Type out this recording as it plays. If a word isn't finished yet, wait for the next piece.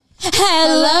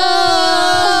Hello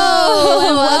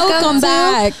and welcome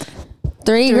back.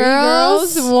 Three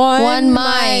girls, one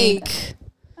mic.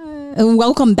 And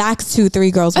welcome back to Three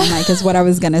Girls, One Mic is what I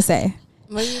was going to say.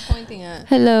 What are you pointing at?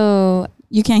 Hello.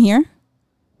 You can't hear?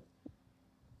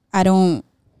 I don't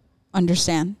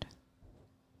understand.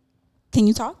 Can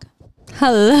you talk?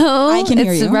 Hello. I can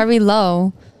hear you. It's very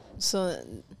low. So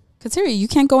Kateri, you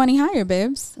can't go any higher,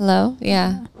 babes. Hello?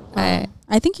 Yeah. Hi.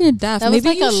 I think you're deaf. That was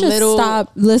Maybe like you a should little-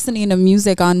 stop listening to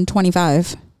music on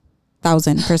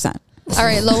 25,000%. All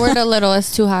right, lower it a little.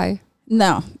 It's too high.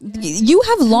 No. You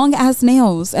have long ass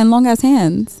nails and long ass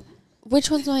hands.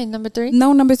 Which one's mine? Number 3?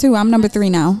 No, number 2. I'm number 3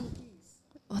 now.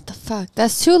 What the fuck?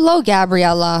 That's too low,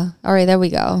 Gabriella. All right, there we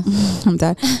go. I'm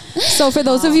dead. So for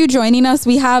those of you joining us,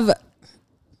 we have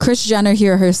Kris Jenner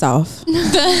here herself.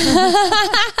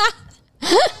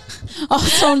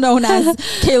 Also known as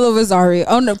Kayla Rosario.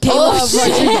 Oh no,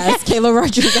 Rodriguez. Kayla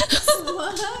Rodriguez.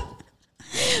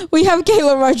 We have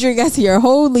Kayla Rodriguez here.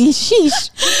 Holy sheesh.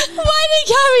 Why did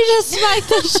Gabby just smack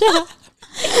the shit?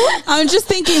 I'm just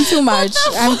thinking too much.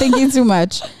 I'm thinking too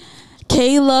much.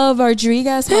 Kayla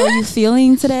Rodriguez, how are you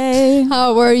feeling today?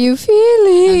 how are you I'm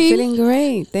feeling? feeling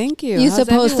great. Thank you. You're How's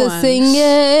supposed everyone? to sing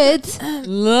it.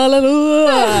 La, la, la,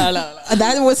 la, la.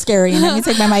 That was scary. Let me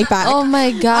take my mic back. Oh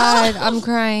my God. I'm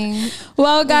crying.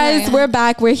 Well, guys, Okay. we're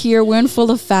back. We're here. We're in full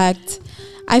effect.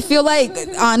 I feel like,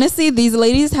 honestly, these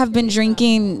ladies have been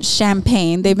drinking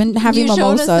champagne. They've been having You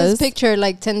showed us mimosas. this picture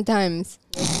like 10 times.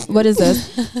 What is this?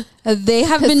 They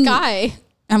have The been. sky.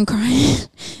 I'm crying.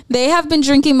 They have been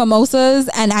drinking mimosas,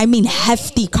 and I mean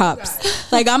hefty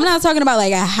cups. Like, I'm not talking about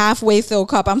like a halfway filled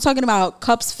cup. I'm talking about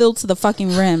cups filled to the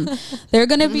fucking rim. They're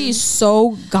gonna be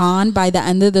so gone by the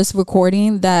end of this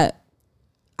recording that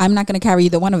I'm not gonna carry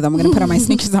either one of them. I'm gonna put on my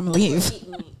sneakers. I'm gonna leave.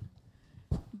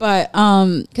 But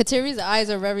Kateri's eyes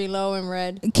are very low and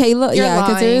red. Kayla, You're yeah,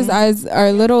 lying. Kateri's eyes are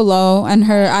a little low, and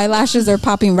her eyelashes are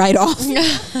popping right off.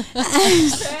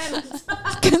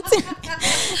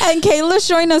 And Kayla's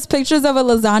showing us pictures of a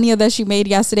lasagna that she made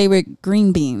yesterday with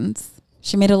green beans.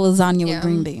 She made a lasagna with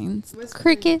green beans.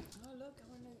 Cricket.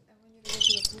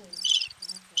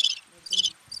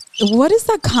 What is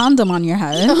that condom on your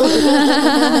head? All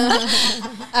right.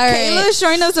 Kayla is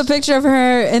showing us a picture of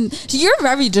her, and you're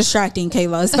very distracting,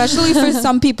 Kayla, especially for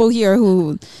some people here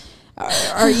who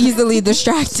are easily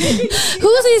distracted.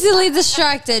 Who's easily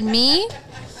distracted? Me?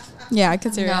 Yeah, I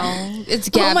consider it. No. It's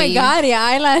Gabby. Oh my God, your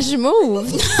eyelash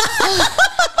moved.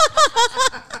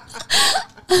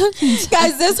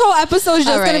 Guys, this whole episode is just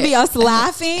All going right. to be us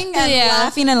laughing and Yeah.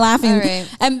 laughing and laughing. All right.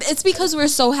 And it's because we're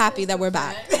so happy that we're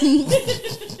back.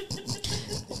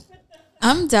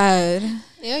 I'm dead.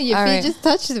 Ew, your All feet right. just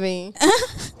touched me.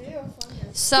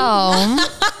 So,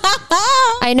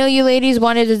 I know you ladies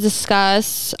wanted to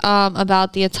discuss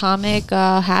about the atomic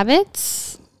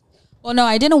habits. Well, no,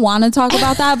 I didn't want to talk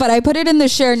about that, but I put it in the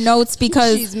shared notes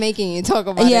because, She's making you talk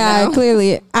about it yeah, now.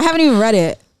 clearly. I haven't even read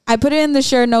it. I put it in the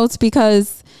shared notes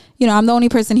because, you know, I'm the only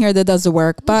person here that does the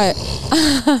work. But,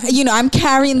 you know, I'm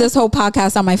carrying this whole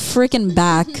podcast on my freaking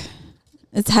back.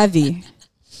 It's heavy.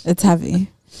 It's heavy.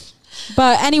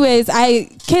 But anyways,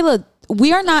 Kayla,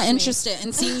 we are not interested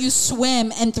in seeing you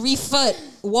swim in 3-foot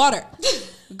water.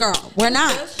 Girl, we're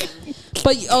not.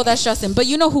 But, oh, that's Justin. But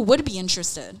you know who would be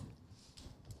interested?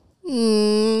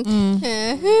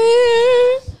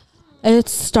 It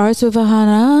starts with a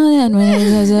hana,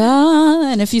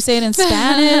 and if you say it in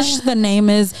Spanish, the name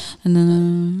is.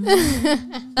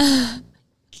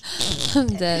 I'm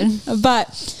dead.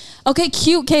 But okay,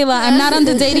 cute Kayla. I'm not on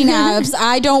the dating apps.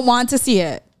 I don't want to see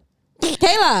it.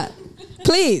 Kayla,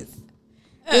 please.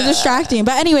 It's distracting.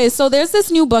 But anyways, so there's this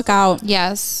new book out.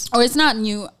 Yes. Or it's not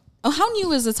new. Oh, how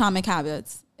new is Atomic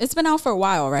Habits? It's been out for a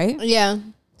while, right? Yeah.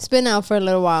 It's been out for a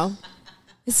little while.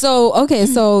 So, okay,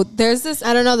 so there's this.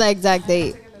 I don't know the exact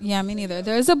date. Yeah, me neither.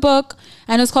 There's a book,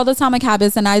 and it's called Atomic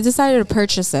Habits, and I decided to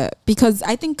purchase it because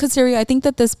I think, Kateri, I think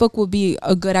that this book will be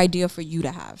a good idea for you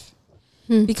to have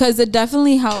because it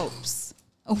definitely helps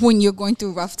when you're going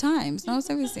through rough times. No,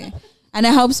 seriously. And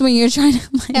it helps when you're trying to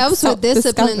like It helps with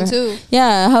discipline self-discover. too.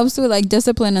 Yeah, it helps with like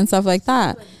discipline and stuff like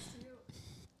that.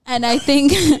 And I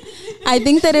think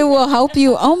that it will help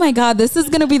you. Oh my God, this is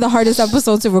gonna be the hardest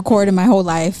episode to record in my whole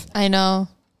life. I know.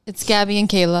 It's Gabby and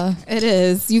Kayla. It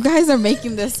is. You guys are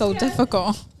making this so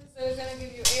difficult.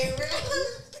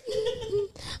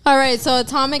 All right, so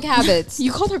Atomic Habits.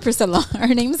 You called her Priscilla.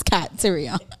 Her name is Kat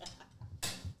Tyria.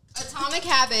 Atomic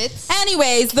Habits.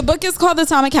 Anyways, the book is called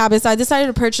Atomic Habits. I decided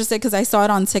to purchase it because I saw it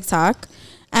on TikTok.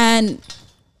 And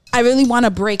I really want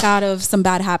to break out of some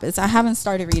bad habits. I haven't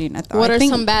started reading it though. What I are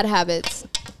think- some bad habits?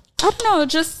 I don't know.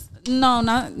 Just no,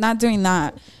 not doing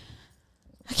that.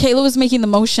 Kayla was making the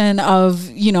motion of,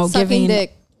 Sucking giving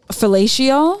dick.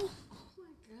 fellatio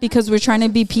because we're trying to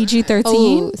be PG-13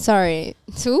 Oh, sorry.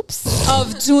 Oops.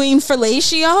 of doing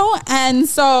fellatio. And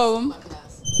so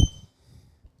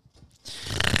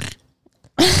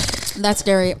that's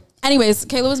scary. Anyways,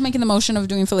 Kayla was making the motion of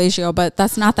doing fellatio, but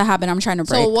that's not the habit I'm trying to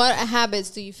break. So what habits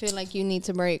do you feel like you need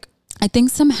to break? I think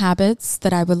some habits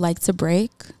that I would like to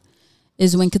break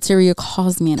is when Kateria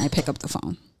calls me and I pick up the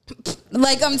phone.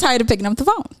 Like, I'm tired of picking up the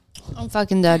phone. I'm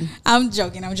fucking dead. I'm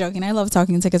joking. I love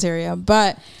talking to Kateria.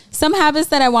 But some habits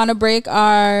that I want to break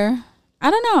are,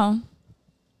 I don't know,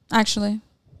 actually.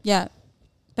 Yeah.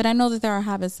 But I know that there are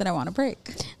habits that I want to break.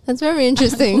 That's very I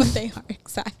interesting. don't know what they are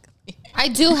exactly. I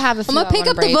do have a few. I'm gonna pick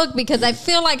up the book because I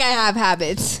feel like I have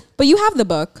habits. But you have the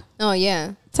book. Oh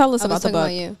yeah. Tell us I was about the talking book.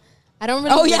 about you. I don't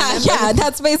really. Oh yeah, remember. yeah.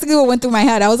 That's basically what went through my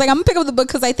head. I was like, I'm gonna pick up the book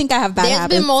because I think I have bad There's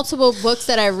habits. been multiple books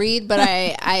that I read, but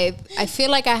I feel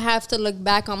like I have to look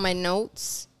back on my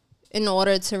notes in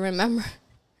order to remember.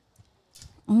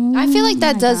 I feel like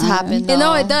that does happen. You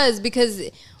know, though. it does because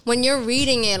when you're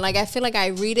reading it, like I feel like I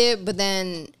read it, but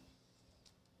then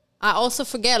I also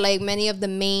forget like many of the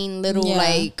main little Yeah.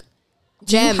 like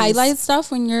Do you gems. highlight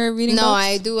stuff when you're reading No, books?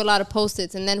 I do a lot of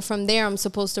post-its, and then from there I'm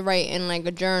supposed to write in like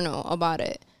a journal about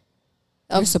it.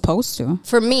 You're supposed to.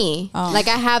 For me, Oh. like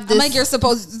I have this. I'm like, you're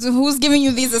supposed to. Who's giving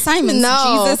you these assignments?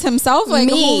 No. Jesus himself? Like,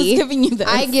 Me. who's giving you this?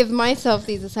 I give myself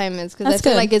these assignments because I That's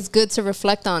feel good. like it's good to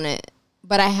reflect on it.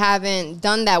 But I haven't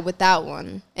done that with that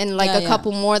one, and like Yeah, a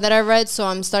couple more that I read, so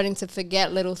I'm starting to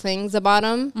forget little things about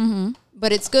them. Mm-hmm.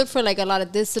 But it's good for like a lot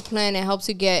of discipline. It helps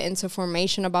you get into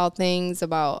formation about things,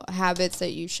 about habits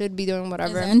that you should be doing,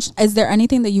 whatever. Is there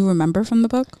anything that you remember from the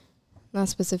book? Not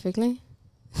specifically.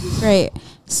 Great.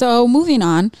 So moving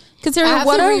on. I Consider have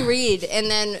what to are reread and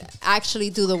then actually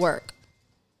do the work.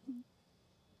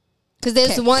 Because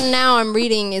there's Okay. one now I'm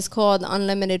reading is called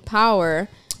Unlimited Power,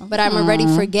 but I'm already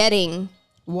forgetting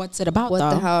what's it about what though?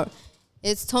 the hell.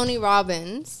 It's Tony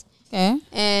Robbins, Okay.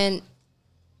 and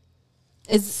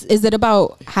Is it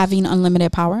about having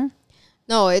unlimited power?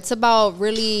 no, it's about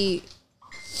really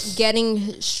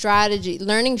getting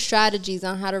learning strategies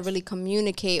on how to really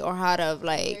communicate or how to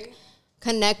like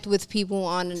connect with people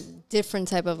on a different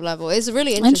type of level. It's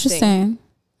really interesting.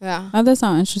 Yeah. Oh, that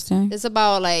sounds interesting. It's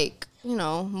about like,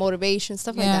 motivation,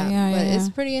 stuff like Yeah, that. yeah, But yeah, it's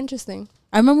yeah. pretty interesting.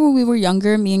 I remember when we were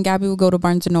younger, me and Gabby would go to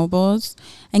Barnes and Nobles,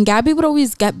 and Gabby would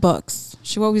always get books.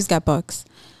 She would always get books.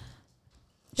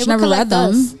 She They would never read collect them.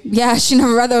 us. Yeah, she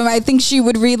never read them. I think she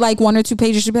would read like 1 or 2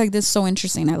 pages. She'd be like, "This is so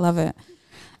interesting. I love it."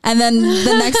 And then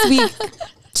the next week,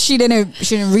 she didn't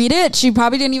read it. She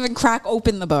probably didn't even crack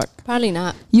open the book. Probably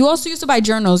not. You also used to buy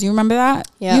journals. You remember that?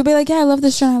 Yeah. You'd be like, "Yeah, I love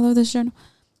this journal. I love this journal."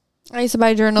 I used to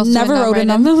buy journals. too Never and not wrote in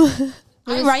write them.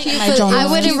 I write in my cute for- journal. I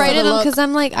wouldn't Cute write for in the them look. because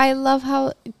I'm like, I love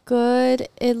how good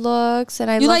it looks,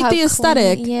 and I You love like how the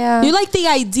aesthetic. clean- yeah, You like the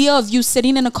idea of you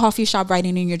sitting in a coffee shop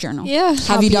writing in your journal. Yeah.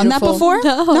 Have you done that beautiful. before?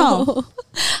 No.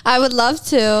 I would love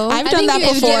to. I've done that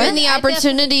if before. given the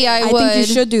opportunity, I I would. think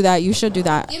you should do that. You should do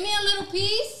that. Give me a little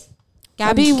piece.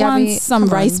 Gabby Gabby, wants some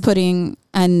come rice on. pudding,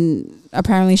 and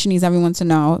apparently she needs everyone to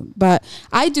know. But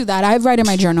I do that. I write in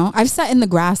my journal. I've sat in the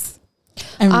grass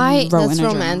and wrote That's in a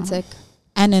romantic. journal.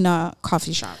 And in a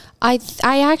coffee shop. I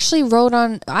actually wrote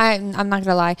on. I'm not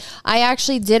gonna lie. I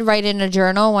actually did write in a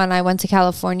journal when I went to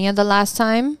California the last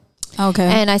time. Okay.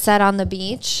 And I sat on the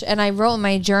beach and I wrote in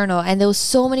my journal, and there was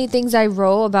so many things I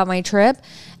wrote about my trip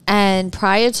and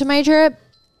prior to my trip,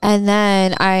 and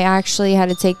then I actually had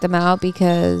to take them out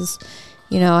because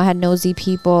I had nosy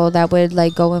people that would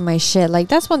like go in my shit. Like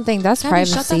that's one thing, that's Gabby,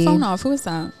 privacy. shut that phone off. Who is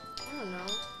that? I don't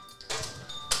know.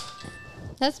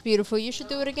 That's beautiful. You should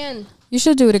do it again. You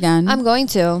should do it again. I'm going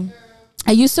to.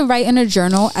 I used to write in a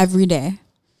journal every day.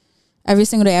 Every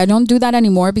single day. I don't do that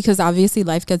anymore because obviously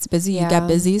life gets busy. You Yeah. get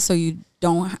busy, so you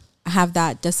don't have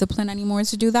that discipline anymore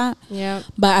to do that. Yeah.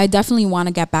 But I definitely want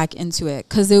to get back into it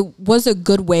because it was a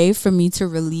good way for me to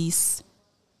release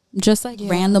just like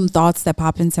random thoughts that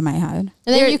pop into my head.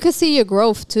 And then you could see your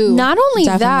growth too. Not only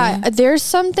Definitely. that, there's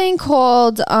something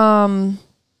called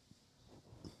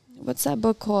what's that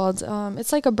book called?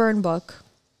 It's like a burn book.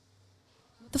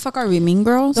 What the fuck are we, Mean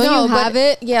Girls? Don't you but- have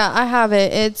it? Yeah, I have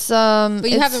it. It's But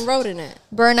you it's haven't wrote in it.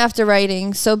 burn after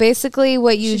writing. So basically,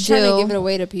 what you She's trying to give it do.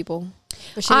 away to people.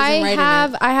 But she doesn't write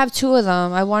in it. I have 2 of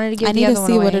them. I wanted to give I the need other to one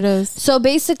see what away. it is. So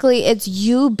basically, it's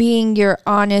you being your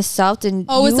honest self. And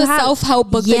Oh, it's you a self-help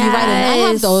book that you write in. I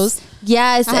have Yes. those.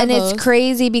 Yes, I have and it's those.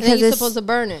 crazy And then because you're it's supposed to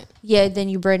burn it. yeah. Then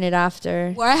you burn it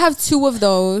after. Well, I have 2 of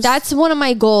those. That's one of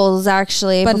my goals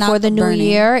actually. But Before not the the new burning.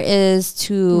 year is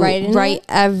to Write in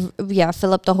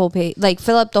fill up the whole page, like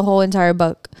fill up the whole entire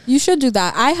book. You should do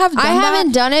that. I have done I haven't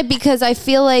that. done it because I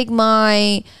feel like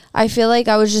I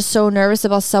was just so nervous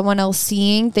about someone else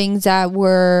seeing things that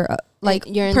were like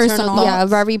Your personal. internal thoughts. yeah,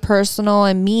 very personal,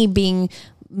 and me being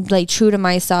like true to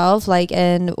myself, like,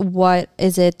 and what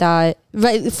is it that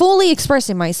right, fully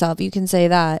expressing myself, you can say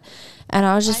that. And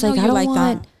I was just I know like, I you don't like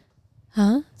want that.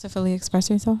 huh To fully express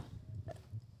yourself.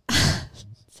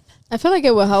 I feel like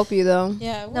it will help you though.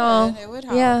 Yeah, No. It would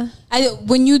help. yeah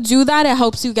When you do that, it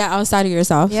helps you get outside of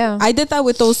yourself. Yeah. I did that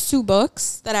with those 2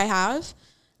 books that I have.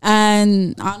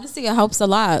 And honestly, it helps a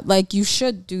lot. Like, you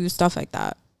should do stuff like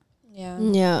that. yeah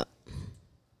Yeah.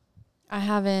 I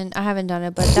haven't done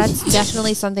it, but that's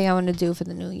definitely something I want to do for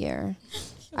the new year.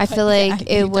 I feel like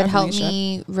Yeah, you it would help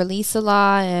definitely me release a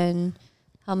lot and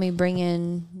help me bring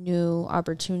in new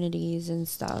opportunities and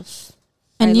stuff.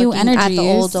 And By new looking at the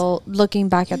energies. old, looking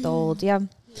back at the old. Yeah.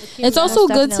 It's also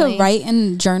good definitely. to write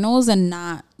in journals and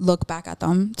not look back at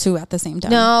them too at the same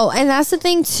time. No, and that's the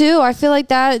thing too. I feel like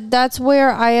that's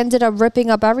where I ended up ripping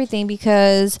up everything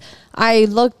because I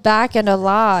looked back at a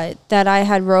lot that I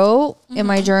had wrote in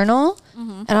my journal,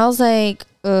 and I was like,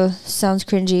 sounds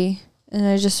cringy, and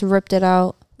I just ripped it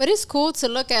out. But it's cool to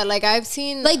look at. Like I've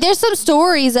seen Like there's some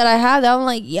stories that I have that I'm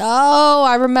like, yo,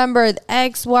 I remember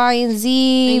X, Y, and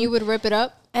Z, and you would rip it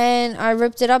up. and I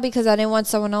ripped it up because I didn't want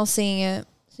someone else seeing it.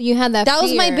 So you had that. That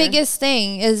was my fear. biggest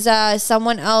thing is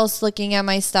someone else looking at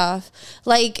my stuff.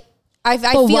 Like I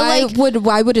But feel why like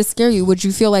why would it scare you? Would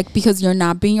you feel like because you're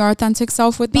not being your authentic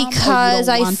self with them, or you because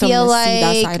don't I want them feel to see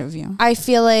that like side of you? I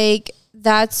feel like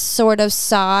that sort of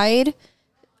side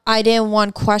I didn't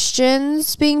want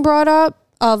questions being brought up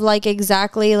of like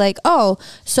exactly like, oh,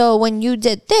 so when you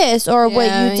did this or when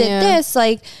Yeah, you did yeah. this,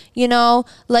 like, you know,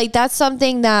 like that's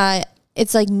something that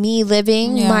it's like me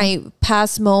living Yeah. my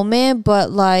past moment, but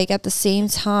like at the same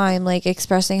time, like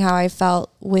expressing how I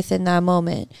felt within that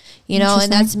moment, you know, and Interesting.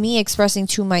 that's me expressing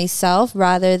to myself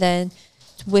rather than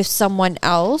with someone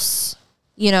else,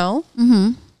 you know?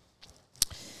 Mm-hmm.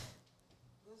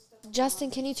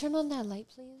 Justin, can you turn on that light,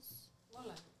 please?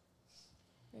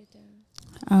 Right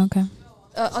there. Okay.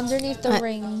 Underneath the I-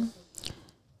 ring.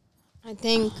 I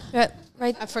think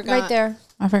Right, I forgot. right there.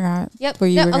 I forgot. Yep. What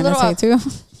you Yeah, were a gonna little say up.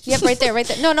 too. Yep, right there, right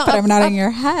there. No, no, But up, I'm not up. in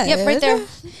your head. Yep, right there.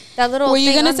 That little. Were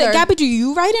you thing gonna say, under. Gabby? Do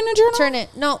you write in a journal? Turn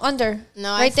it. No, under.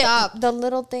 No, I right there. stopped. The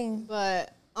little thing.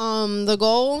 But the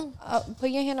goal. Put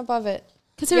your hand above it.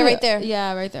 Consider Yeah, right it- there.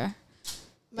 Yeah, right there.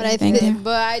 But I Thank think, you.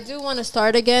 but I do want to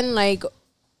start again, like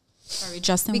Sorry,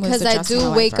 Justin. was because I adjusting do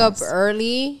my wake up eyebrows.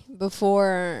 early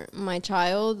before my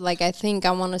child. Like I think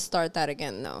I want to start that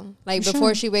again though. Like You before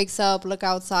should. she wakes up, look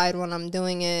outside when I'm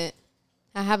doing it.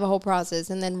 I have a whole process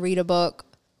and then read a book.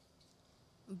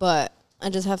 But I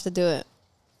just have to do it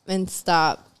and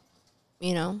stop,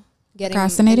 you know, getting in the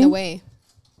Procrastinating? way.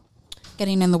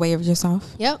 Getting in the way of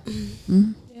yourself. Yep.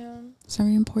 Yeah. It's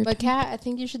very important. But Kat, I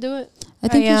think you should do it. I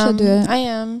think you should do it. I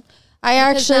am.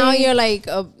 I Because now actually. you're like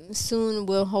soon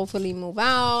we'll hopefully move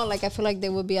out. Like I feel like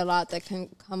there will be a lot that can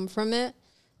come from it.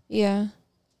 Yeah.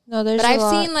 No, there's. But a I've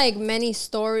lot. seen like many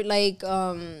story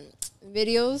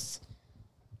videos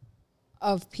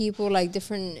of people, like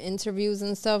different interviews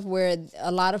and stuff where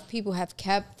a lot of people have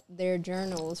kept their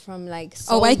journals from like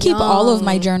so I keep all of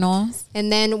my young. journals.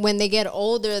 And then when they get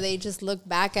older, they just look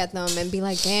back at them and be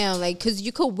like, damn, like, because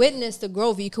you could witness the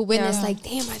growth. You could witness, Yeah. like,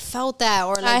 damn, I felt that.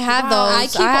 Or, like, I had wow. those. I I,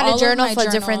 keep had all a of journal my for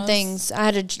different journals. things. I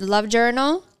had a love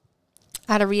journal.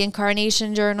 I had a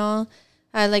reincarnation journal.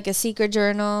 I had like a secret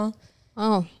journal.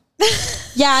 Oh.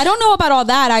 Yeah, I don't know about all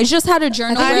that. I just had a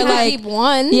journal I where could like keep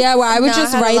one. yeah, where I would No, I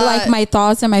just had a write lot. like my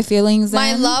thoughts and my feelings. My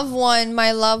in. loved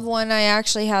one, I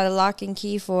actually had a lock and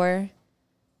key for.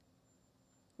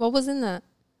 What was in that?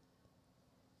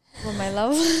 Well, my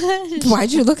love.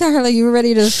 Why'd you look at her like you were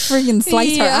ready to freaking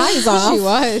slice her Yeah. eyes off? She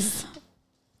was.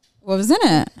 What was in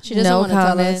it? She doesn't No want to tell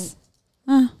comment.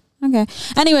 us. Okay.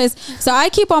 Anyways, so I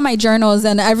keep all my journals,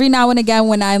 and every now and again,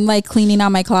 when I'm like cleaning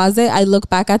out my closet, I look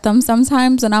back at them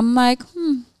sometimes, and I'm like,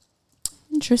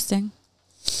 interesting.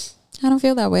 I don't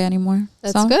feel that way anymore.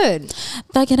 That's So, good.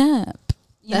 back it up.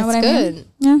 You know That's what I mean? good.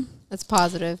 Yeah. That's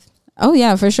positive. Oh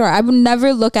yeah, for sure. I would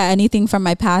never look at anything from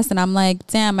my past, and I'm like,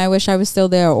 damn, I wish I was still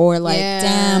there, or like, Yeah.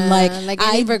 damn, like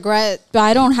any regret.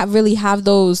 I don't really have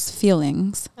those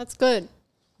feelings. That's good.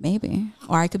 Maybe,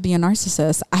 or I could be a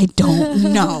narcissist. I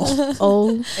don't know.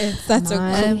 Oh, That's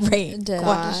My a great God.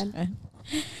 question.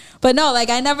 But no, like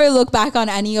I never look back on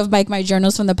any of like my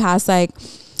journals from the past. Like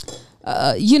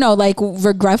you know, like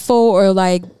regretful or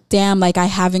like, damn, like I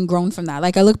haven't grown from that.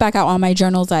 Like I look back at all my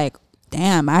journals, like,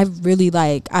 damn, I really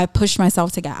like I pushed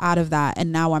myself to get out of that,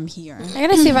 and now I'm here. I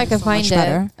gotta see if I can So find much it.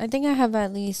 better. I think I have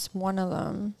at least one of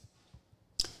them.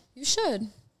 You should.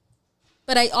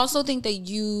 But I also think that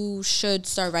you should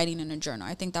start writing in a journal.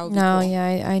 I think that would be No, cool.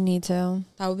 yeah, I need to.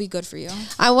 That would be good for you.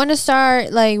 I want to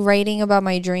start like writing about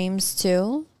my dreams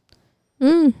too,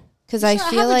 because I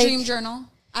feel have like a dream journal.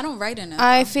 I don't write in it.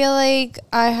 I though. feel like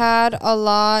I had a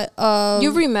lot of.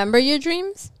 You remember your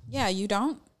dreams? Yeah, you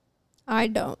don't. I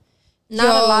don't.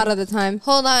 Not a lot of the time.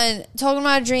 Hold on, talking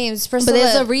about dreams. But there's a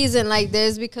Priscilla, reason. Like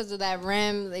there's because of that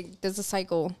REM. Like there's a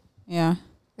cycle, Yeah.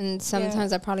 and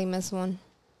sometimes I probably miss one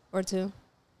or two.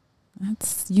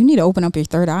 You need to open up your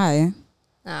third eye.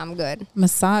 Nah, I'm good.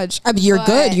 Massage. I mean, you're But-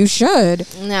 good. You should.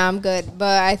 Nah, I'm good.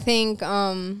 But I think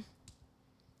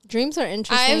dreams are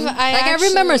interesting. I I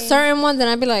remember actually- certain ones, and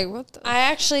I'd be like, "What?" The I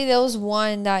actually there was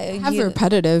one that I have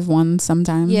repetitive ones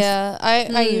sometimes. yeah,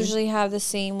 I usually have the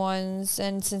same ones,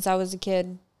 and since I was a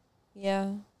kid,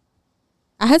 yeah.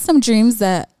 I had some dreams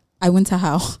that I went to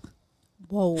hell.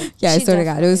 Whoa. Yeah, I She swear to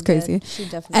God, it was definitely crazy. did. She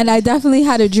definitely. And I definitely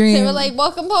had a dream. They were like,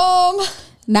 "Welcome home."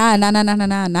 Nah,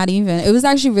 not even. It was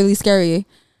actually really scary.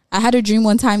 I had a dream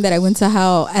one time that I went to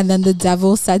hell, and then the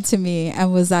devil said to me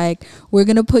and was like, "We're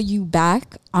gonna put you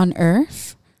back on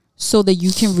earth so that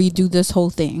you can redo this whole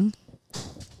thing,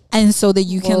 and so that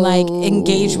you can like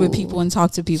engage with people and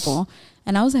talk to people."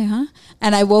 And I was like, "Huh?"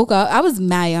 And I woke up. I was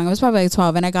mad young. I was probably like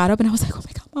 12, and I got up and I was like, "Oh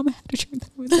my God, Mom, I had a dream that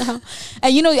I went to hell."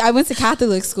 And you know, I went to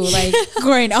Catholic school like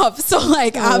growing up, so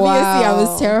like obviously I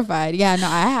was terrified. Yeah, no,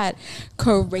 I had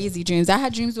crazy dreams. I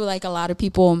had dreams with like a lot of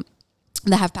people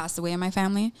that have passed away in my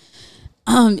family.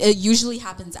 It usually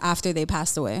happens after they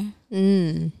passed away.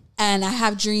 And I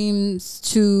have dreams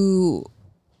to.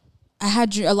 I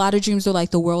had a lot of dreams with like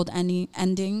the world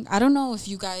ending. I don't know if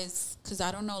you guys, because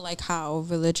I don't know like how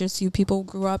religious you people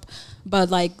grew up, but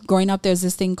like growing up, there's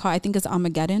this thing called, I think it's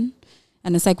Armageddon,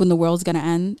 and it's like when the world's gonna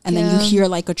end, and then you hear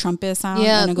like a trumpet sound,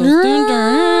 Yeah. and it goes. Dun,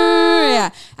 dun. Yeah,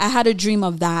 I had a dream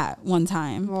of that one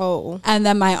time. Whoa. And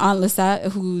then my aunt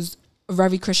Lisette, who's a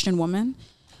very Christian woman,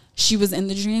 she was in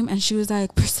the dream and she was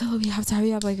like, "Priscilla, we have to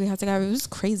hurry up. Like, we have to go." It was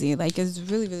crazy. Like, it's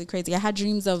really, really crazy. I had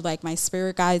dreams of like my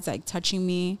spirit guides like touching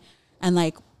me and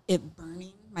like it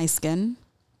burning my skin.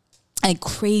 Like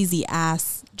crazy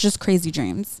ass, just crazy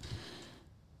dreams.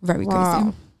 Very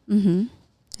Wow. crazy.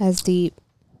 That's deep.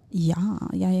 Yeah.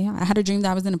 I had a dream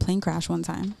that I was in a plane crash one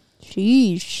time.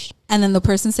 Sheesh. And then the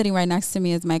person sitting right next to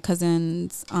me is my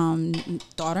cousin's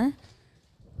daughter,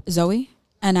 Zoe.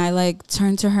 And I like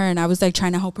turned to her and I was like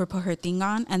trying to help her put her thing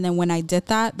on. And then when I did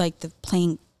that, like the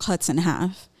plane cuts in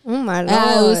half. Oh my lord.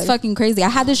 It was fucking crazy. I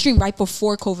had this dream right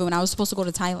before COVID when I was supposed to go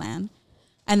to Thailand.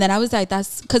 And then I was like,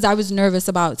 that's because I was nervous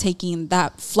about taking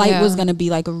that flight was going to be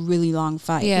like a really long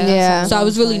flight. Yeah. So I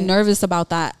was really nervous about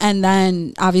that. And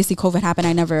then obviously COVID happened.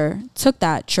 I never took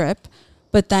that trip.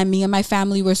 But then me and my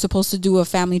family were supposed to do a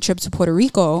family trip to Puerto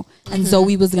Rico. And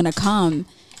Zoe was going to come.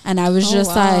 And I was just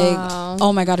like,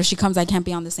 oh my God, if she comes, I can't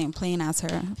be on the same plane as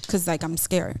her. Because like I'm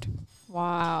scared.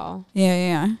 Wow.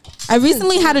 Yeah. I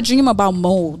recently had a dream about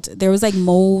mold. There was like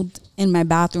mold in my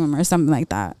bathroom or something like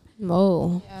that.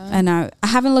 Whoa. And I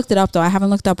haven't looked it up though. I haven't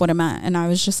looked up what it meant. And I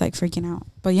was just like freaking out.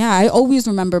 But yeah, I always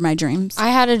remember my dreams. I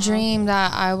had a dream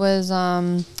that I was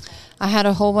I had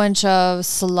a whole bunch of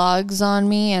slugs on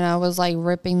me and I was like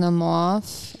ripping them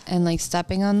off and like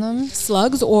stepping on them.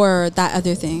 Slugs or that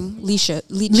other thing? Leeches.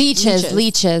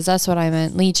 That's what I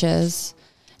meant. Leeches.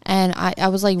 And I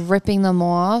was like ripping them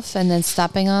off and then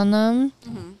stepping on them.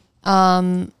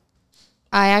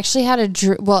 I actually had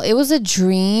it was a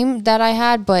dream that I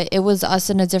had, but it was us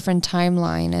in a different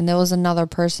timeline and there was another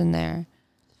person there.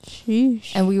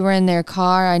 Sheesh. And we were in their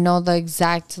car. I know the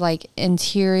exact like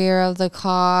interior of the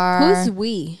car. Who's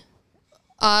we?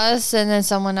 Us and then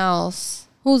someone else.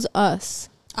 Who's us?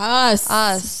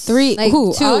 Us. Three. Like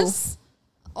who? two. Us?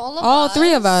 All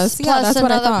three of us. Yeah, plus that's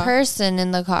what I another thought. person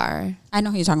in the car. I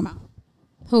know who you're talking about.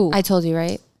 Who? I told you,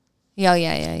 right?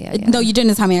 Yeah. No, you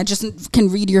didn't tell me. I just can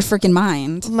read your freaking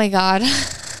mind. Oh my God.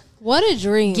 What a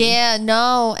dream. Yeah,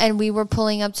 no. And we were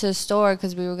pulling up to the store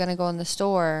because we were going to go in the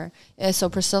store. So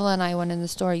Priscilla and I went in the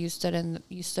store. You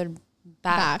stood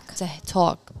back to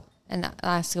talk and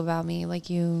ask about me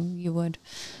like you would.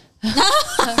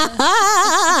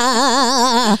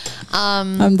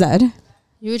 I'm dead.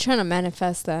 You were trying to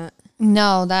manifest that.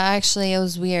 No, that actually, it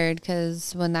was weird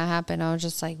because when that happened, I was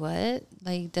just like, what?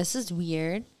 Like, this is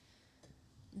weird.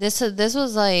 This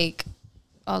was like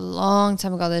a long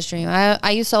time ago, this dream.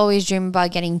 I used to always dream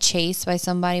about getting chased by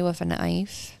somebody with a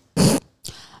knife.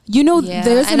 You know, Yeah,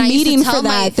 there's a and I used to meaning for tell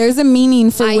that. There's a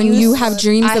meaning for when you have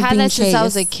dreams I of had being that since I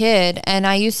was a chased. kid, and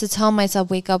I used to tell myself,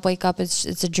 "Wake up, wake up! It's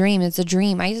a dream. It's a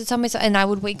dream." I used to tell myself, and I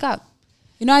would wake up.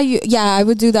 You know, I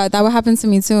would do that. That would happen to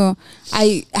me too.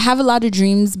 I have a lot of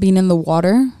dreams being in the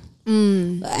water.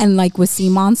 And like with sea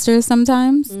monsters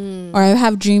sometimes, or I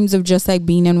have dreams of just like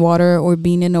being in water or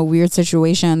being in a weird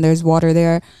situation. There's water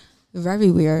there.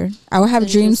 Very weird. I would have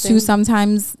dreams too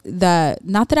sometimes that,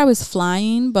 not that I was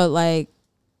flying, but like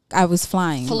I was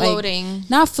flying, Floating. like,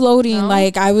 not floating. No?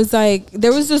 Like I was like,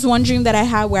 there was this one dream that I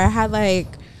had where I had like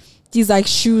these like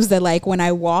shoes that like when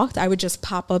I walked, I would just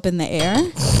pop up in the air.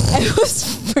 It was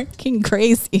freaking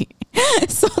crazy.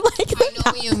 So like, I know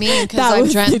what you mean, because that I've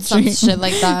was the dreamt some dream. shit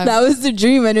like that. That was the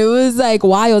dream, and it was like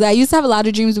wild. I used to have a lot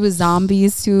of dreams with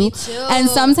zombies too. Me too. And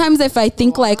sometimes if I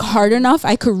think like hard enough,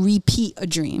 I could repeat a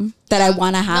dream that I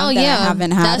want to have No, that yeah. I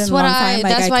haven't had That's in a what long I- time.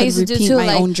 Like that's I what I could used to do repeat too, my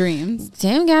like- own dreams.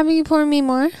 Damn, Gabby, you pouring me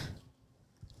more?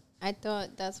 I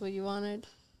thought that's what you wanted.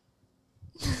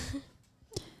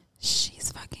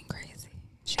 She's fucking crazy.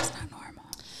 She's not normal.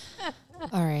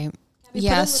 All right. put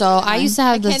Yeah, it so I used to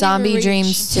I have the can't even zombie reach.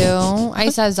 dreams too. I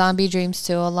used to have zombie dreams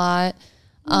too a lot.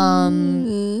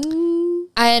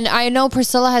 And I know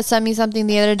Priscilla had sent me something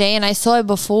the other day, and I saw it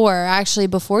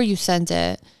before you sent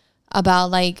it,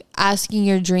 about like asking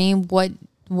your dream what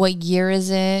year is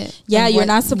it? Yeah, and you're what-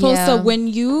 not supposed yeah. to. When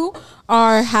you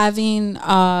are having,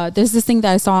 there's this thing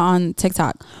that I saw on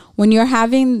TikTok. When you're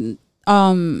having,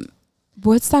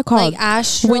 what's that called? Like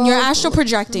astral. When you're astral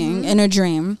projecting in a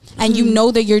dream, and you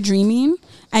know that you're dreaming,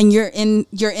 and you're in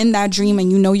that dream, and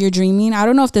you know you're dreaming. I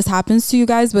don't know if this happens to you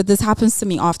guys, but this happens to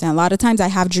me often. A lot of times I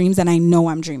have dreams and I know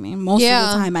I'm dreaming. Most of Yeah.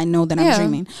 the time I know that I'm Yeah.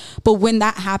 dreaming. But when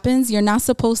that happens, you're not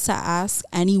supposed to ask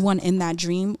anyone in that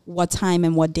dream what time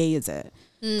and what day is it.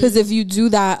 Because if you do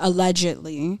that,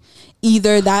 allegedly,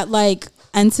 either that like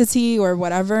entity or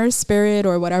whatever, spirit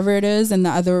or whatever it is in the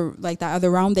other, like that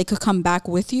other realm, they could come back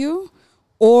with you,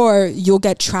 or you'll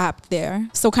get trapped there.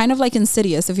 So kind of like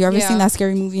Insidious. If you ever Yeah. seen that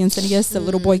scary movie Insidious, the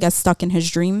little boy gets stuck in his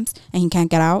dreams and he can't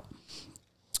get out.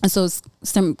 And so it's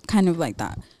some kind of like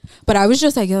that. But I was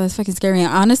just like, yo, that's fucking scary.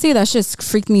 And honestly, that just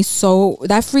freaked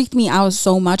me out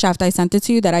so much after I sent it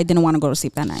to you that I didn't want to go to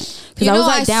sleep that night. Because You I was know,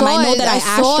 like, I damn, I saw know it- that I I saw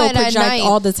astral it at project night.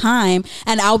 all the time,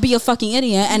 and I'll be a fucking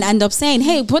idiot and end up saying,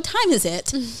 hey, what time is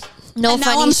it? No And now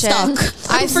funny I'm shit. stuck.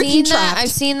 I'm I've freaking seen that. trapped. I've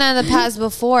seen that in the past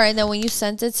before, and then when you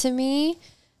sent it to me,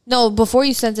 before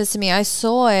you sent it to me, I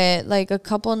saw it like a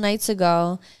couple nights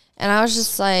ago, and I was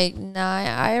just like, nah,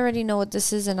 I already know what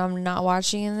this is, and I'm not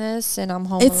watching this, and I'm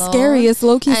home It's alone. scary. It's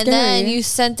low-key And then scary. you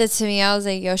sent it to me. I was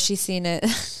like, yo, she's seen it.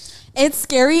 It's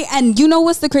scary. And you know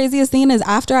what's the craziest thing is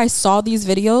after I saw these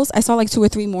videos, I saw like 2 or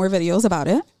 3 more videos about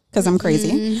it because I'm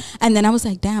crazy. And then I was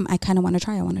like, damn, I kind of want to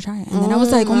try it. I want to try it. And then I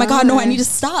was like, oh my God, no, I need to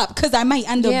stop because I might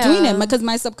end up Yeah. doing it because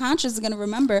my subconscious is going to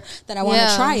remember that I want to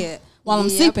Yeah. try it while I'm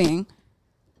Yep. sleeping.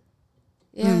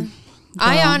 Yeah.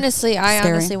 I Girl, honestly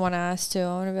scary. want to ask too. I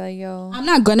want to be like, yo. I'm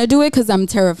not going to do it because I'm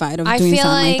terrified of I doing feel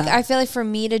something like like that. I feel like for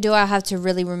me to do it, I have to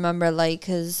really remember, like,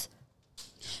 because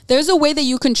There's a way that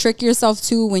you can trick yourself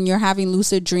too when you're having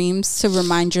lucid dreams to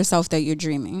remind yourself that you're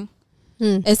dreaming.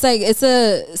 It's like, it's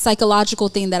a psychological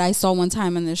thing that I saw one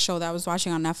time in this show that I was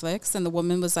watching on Netflix, and the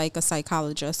woman was like a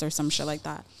psychologist or some shit like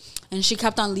that. And she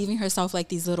kept on leaving herself like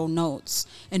these little notes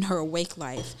in her awake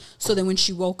life. So then when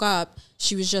she woke up,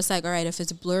 she was just like, all right, if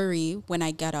it's blurry when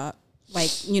I get up,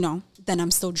 like, you know, then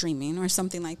I'm still dreaming or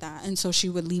something like that. And so she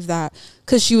would leave that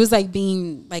because she was like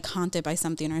being like haunted by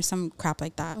something or some crap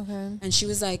like that. Okay. And she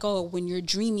was like, oh, when you're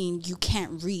dreaming, you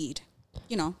can't read,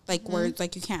 you know, like words,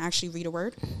 like you can't actually read a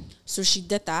word. So she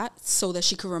did that so that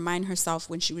she could remind herself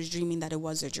when she was dreaming that it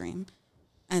was a dream.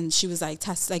 And she was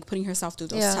like putting herself through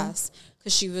those Yeah. tests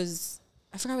because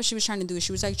I forgot what she was trying to do.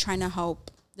 She was like trying to help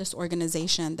this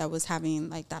organization that was having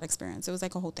like that experience. It was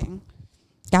like a whole thing.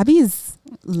 Gabby's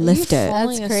lifted.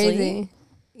 falling That's asleep? crazy.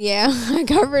 Yeah, I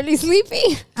got really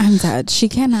sleepy. I'm dead. She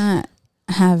cannot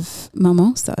have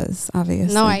mimosas,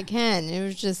 obviously. No, I can. It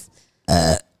was just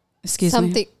Excuse me.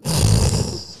 something.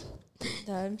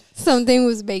 Something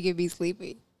was making me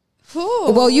sleepy.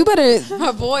 Well, you better.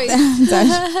 Her voice.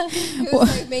 Dead. It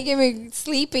was like making me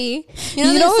sleepy. You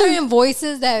know, You there's know- certain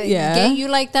voices that Yeah. get you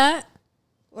like that.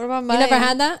 What about You mine? never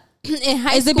had that? In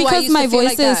high Is it school, I because used my to feel voice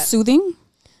like is that. soothing?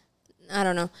 I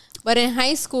don't know. But in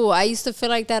high school, I used to feel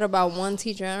like that about one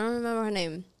teacher. I don't remember her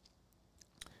name.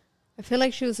 I feel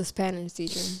like she was a Spanish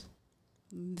teacher.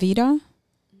 Villa?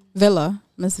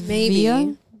 Miss Maybe.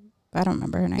 Villa? I don't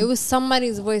remember her name. It was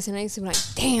somebody's voice, and I used to be like,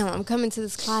 damn, I'm coming to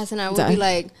this class. And I would Die. be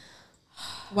like,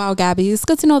 Wow, Gabby, it's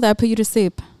good to know that I put you to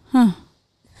sleep. Huh.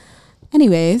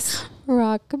 Anyways,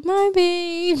 Rock my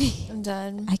baby. I'm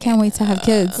done. I can't wait to have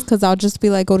kids because I'll just be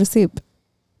like, go to sleep.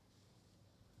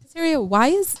 Syria, why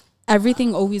is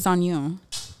everything always on you?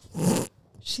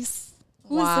 She's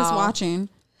who is this watching?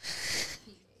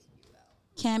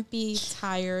 Can't be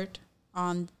tired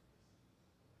on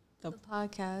The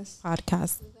podcast.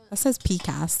 podcast. That says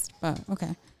PCast, but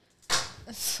okay.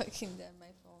 I'm fucking dead my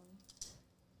phone.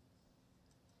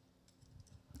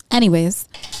 Anyways,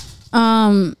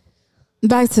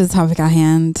 back to the topic at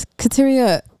hand.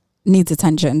 Kateria needs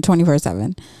attention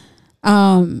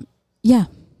 24/7. Yeah.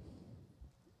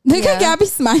 Look at Gabby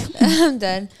smiling. I'm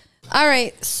done. All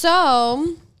right.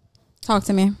 So, Talk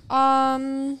to me.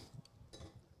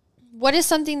 what is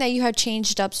something that you have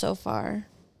changed up so far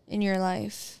in your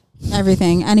life?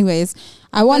 Everything. Anyways,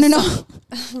 I want to know.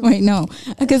 Wait, no,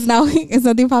 because now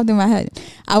something popped in my head.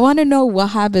 I want to know what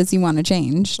habits you want to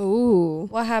change. Ooh.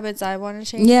 What habits I want to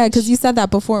change? Yeah, because you said that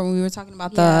before when we were talking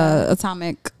about the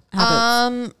atomic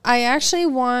habits. I actually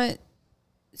want.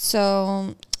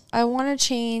 So I want to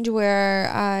change where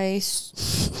I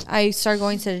start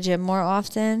going to the gym more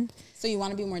often. So you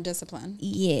want to be more disciplined.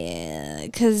 Yeah,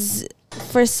 because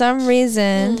for some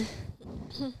reason,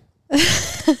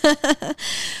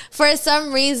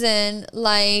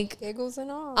 like Giggles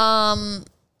and all.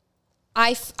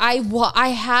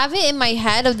 I have it in my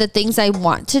head of the things I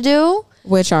want to do,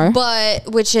 Which are?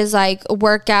 which is like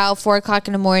work out 4:00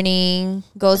 in the morning,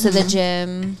 go to the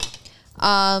gym,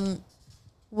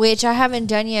 which I haven't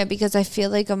done yet because I feel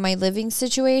like of my living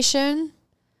situation,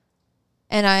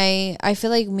 and I feel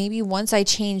like maybe once I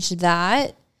change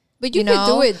that. But you can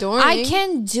do it during. I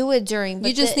can do it during, but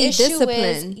You just the need issue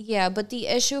discipline. but the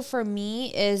issue for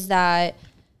me is that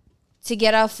to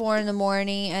get up 4 a.m.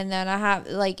 and then I have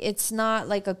like it's not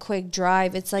like a quick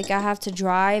drive. It's like I have to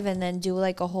drive and then do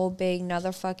like a whole big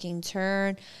another fucking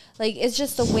turn. Like it's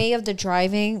just the way of the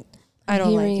driving. I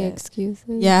don't like it. Excuses.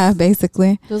 Yeah,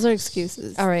 basically. Those are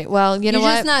excuses. All right. Well, you know You're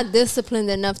what? just not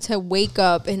disciplined enough to wake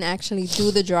up and actually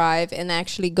do the drive and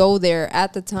actually go there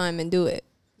at the time and do it.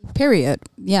 Period.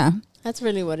 Yeah. That's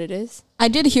really what it is. I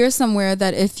did hear somewhere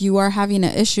that if you are having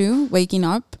an issue waking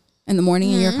up in the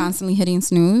morning and you're constantly hitting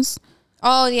snooze,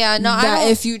 Oh yeah, no. I that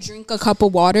don't, if you drink a cup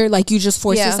of water, like you just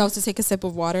force Yeah. yourself to take a sip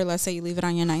of water, let's say you leave it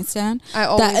on your nightstand, I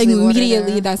always that leave water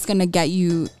immediately there. that's gonna get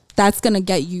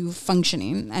you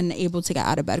functioning and able to get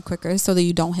out of bed quicker so that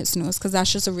you don't hit snooze, because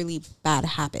that's just a really bad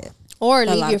habit. Or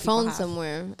That a leave lot your of people phone have.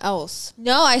 somewhere else.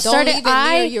 No, I Don't started. leave it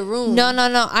near your room.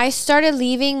 No. I started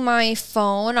leaving my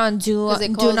phone on do 'Cause it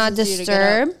not causes you to get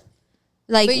disturb.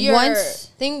 Like But your once,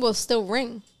 thing will still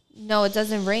ring. no, it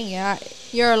doesn't ring. Yeah.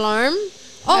 Your alarm?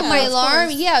 Oh, Yeah, my of alarm.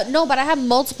 course. Yeah, no, but I have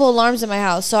multiple alarms in my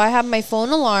house. So I have my phone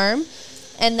alarm,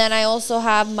 and then I also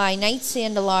have my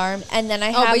nightstand alarm, and then I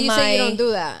Oh, have but you my. say you don't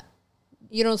do that.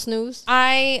 You don't snooze?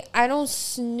 I don't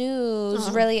snooze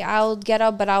really. I'll get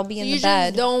up, but I'll be in You the just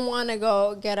bed. don't want to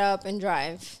go get up and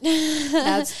drive.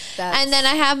 That's And then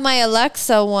I have my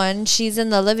Alexa one. She's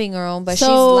in the living room, but she's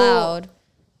So- loud.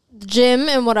 gym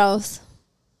and what else?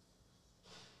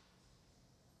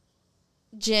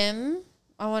 Gym.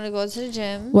 I want to go to the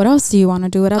gym. What else do you want to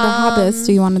do? What other habits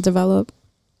do you want to develop?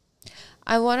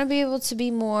 I want to be able to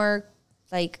be more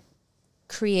like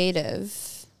creative.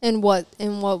 In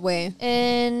what way?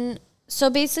 And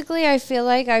so basically, I feel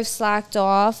like I've slacked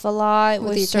off a lot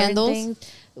with your certain candles? things.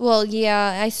 Well,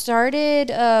 yeah, I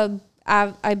started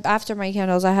after my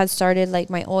candles. I had started like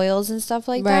my oils and stuff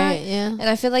like that. Right, yeah. And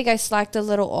I feel like I slacked a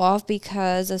little off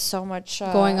because of so much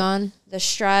Going on. the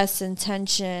stress and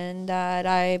tension that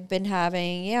I've been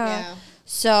having. Yeah. Yeah.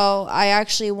 So I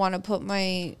actually want to put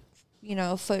my,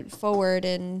 foot forward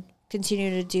and continue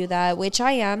to do that, which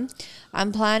I am.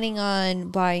 I'm planning on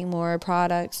buying more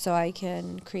products so I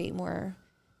can create more,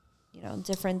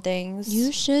 different things.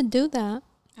 You should do that.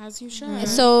 As you should.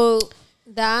 So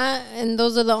that and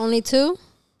those are the only two?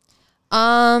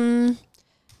 And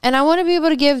I want to be able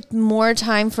to give more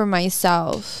time for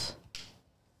myself.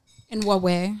 In what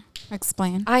way?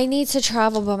 Explain. I need to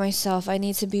travel by myself. I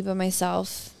need to be by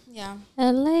myself. Yeah.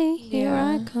 LA, here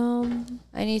Yeah. I come.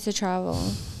 I need to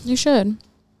travel. You should.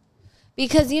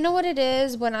 Because you know what it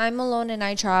is? When I'm alone and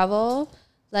I travel,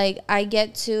 like I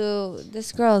get to,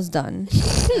 this girl's done.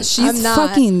 She's I'm not.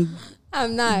 fucking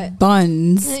I'm not.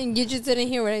 buns. You just didn't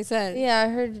hear what I said. Yeah, I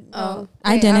heard. Oh.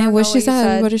 I wait, didn't. don't What know she you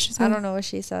said? What did she say? I don't know what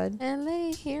she said.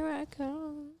 LA, here I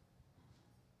come.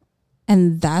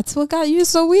 And that's what got you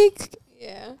so weak?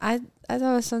 Yeah. I thought it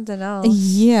was something else.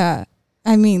 Yeah.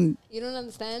 I mean, You don't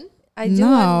understand? I do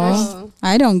no. understand.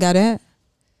 I don't get it.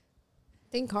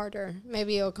 Think harder.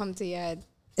 Maybe it'll come to your head.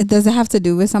 Does it have to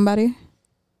do with somebody?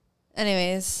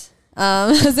 Anyways,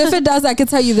 Because if it does, I could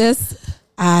tell you this.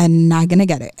 I'm not gonna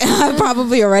get it. I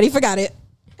probably already forgot it.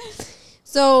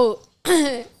 So,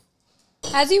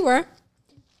 as you were.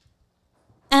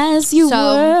 As you So,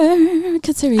 were,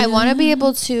 Katerina. I want to be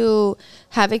able to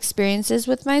have experiences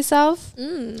with myself.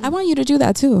 I want you to do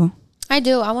that too. I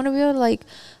do. I want to be able to like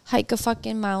hike a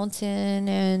fucking mountain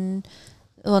and,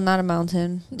 well, not a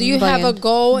mountain. Do you have a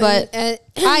goal? But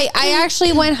I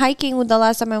actually went hiking with the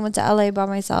last time I went to LA by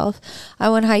myself. I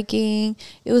went hiking.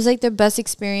 It was like the best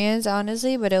experience,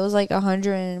 honestly, but it was like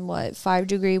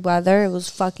 5-degree weather. It was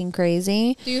fucking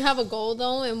crazy. do you have a goal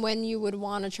though, and when you would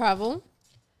want to travel?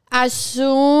 As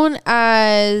soon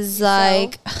as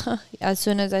like as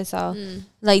soon as I sell.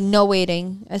 Like no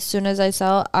waiting. As soon as I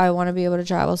sell, I want to be able to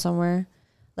travel somewhere.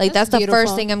 Like that's the beautiful.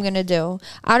 first thing I'm going to do.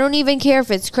 I don't even care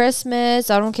if it's Christmas.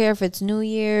 I don't care if it's New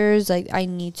Year's. Like I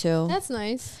need to. That's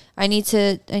nice. I need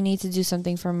to do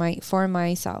something for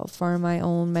myself, for my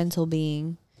own mental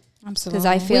being. Absolutely. Cuz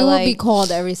I We feel will like be called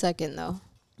every second though.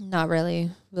 not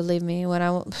really. Believe me, when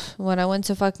I went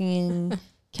to fucking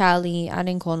Cali, I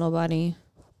didn't call nobody.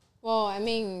 Well, I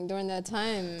mean, during that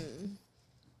time,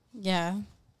 Yeah.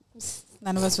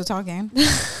 None of us were talking.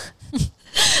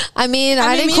 I mean,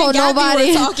 I mean, didn't me call and Gabby nobody.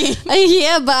 were talking.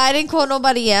 Yeah, but I didn't call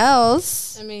nobody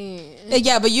else. I mean,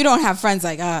 Yeah, but you don't have friends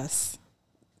like us.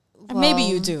 Maybe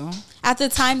you Well, do. At the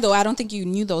time, though, I don't think you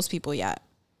knew those people yet.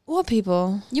 What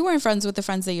people? You weren't friends with the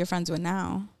friends that you're friends with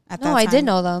now. At No, that I time. did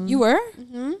know them. You were?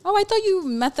 Oh, I thought you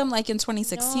met them like in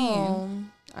 2016. No,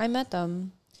 I met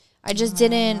them. I just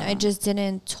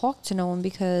didn't talk to no one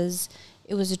because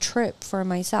it was a trip for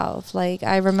myself. Like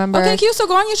I remember. Okay, cute. So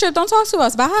go on your trip. Don't talk to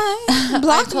us. Bye.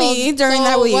 Block me during so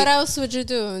that week. what else would you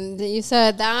do? You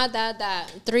said that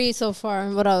 3 so far.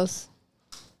 What else?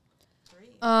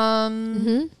 I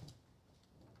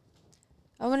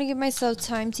want to give myself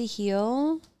time to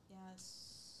heal.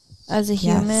 As a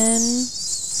human,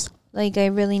 like I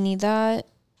really need that.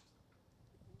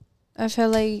 I feel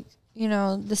like, you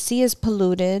know, the sea is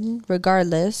polluted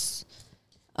regardless.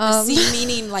 sea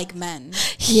meaning like men.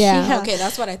 Yeah. Okay,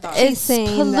 that's what I thought. It's saying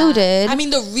that. polluted. I mean,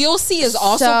 the real sea is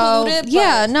also polluted. But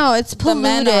yeah, no, it's the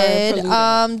men are polluted.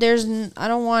 polluted. I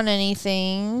don't want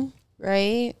anything,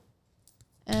 right?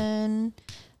 And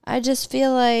I just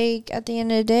feel like at the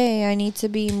end of the day, I need to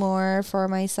be more for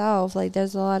myself. Like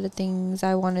there's a lot of things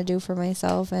I want to do for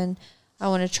myself, and I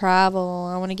want to travel.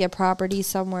 I want to get property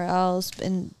somewhere else,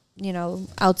 and you know,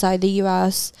 outside the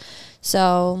U.S.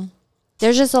 So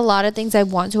there's just a lot of things I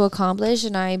want to accomplish,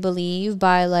 and I believe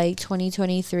by like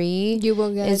 2023 You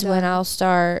will get is it when done. I'll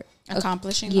start.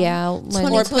 accomplishing. Yeah, them.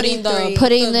 when Or putting the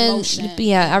motion.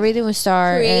 everything will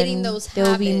start, Creating and those there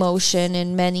will be habits. motion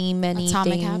and many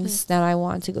Atomic things habits. that I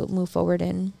want to go move forward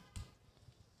in.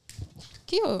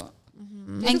 Cute. Beautiful.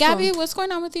 And Gabby, what's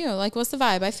going on with you? Like, what's the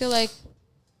vibe? I feel like,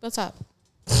 what's up?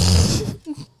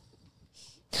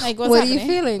 Like, what's What happening? are you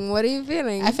feeling? What are you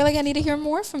feeling? I feel like I need to hear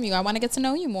more from you. I want to get to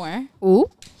know you more. Ooh.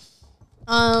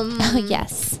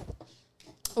 Yes.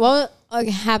 Well,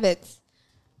 okay, habits.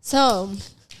 So,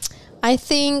 I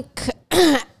think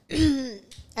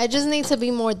I just need to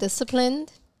be more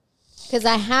disciplined because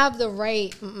I have the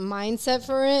right mindset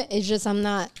for it. It's just I'm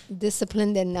not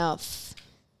disciplined enough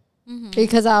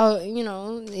because I'll, you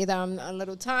know, either I'm a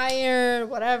little tired,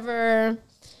 whatever.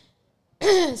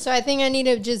 So I think I need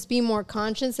to just be more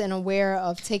conscious and aware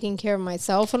of taking care of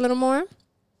myself a little more,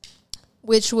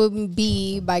 which would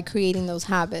be by creating those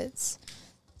habits.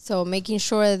 So making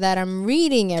sure that I'm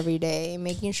reading every day,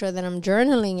 making sure that I'm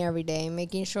journaling every day,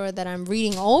 making sure that I'm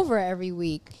reading over every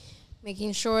week,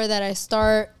 making sure that I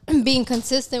start being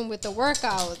consistent with the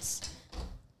workouts,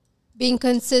 being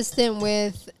consistent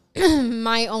with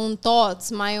my own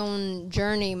thoughts, my own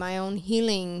journey, my own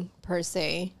healing per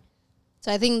se.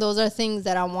 So I think those are things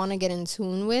that I want to get in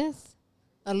tune with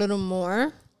a little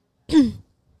more.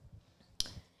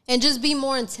 And just be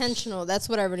more intentional. That's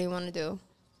what I really want to do.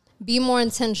 Be more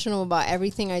intentional about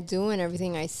everything I do and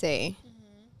everything I say.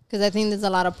 Because I think there's a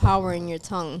lot of power in your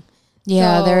tongue.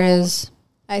 Yeah, So, there is.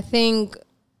 I think,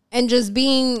 and just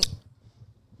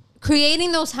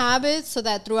creating those habits so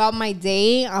that throughout my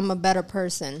day, I'm a better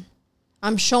person.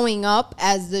 I'm showing up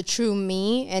as the true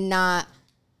me and not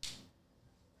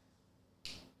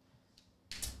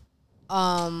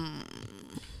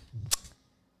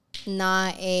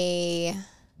a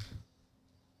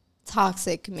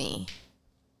toxic me,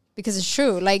 because it's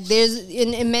true. Like there's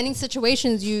in many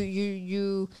situations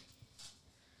you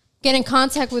get in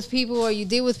contact with people or you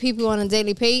deal with people on a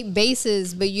daily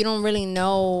basis, but you don't really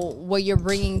know what you're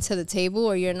bringing to the table,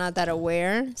 or you're not that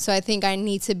aware. So I think I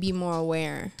need to be more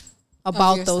aware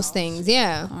about those yourself. things.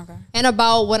 Yeah. Okay. and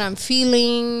about what I'm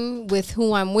feeling with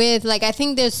who I'm with. Like, I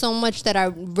think there's so much that I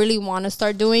really want to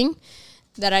start doing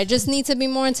that I just need to be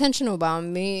more intentional about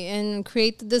me and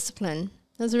create the discipline.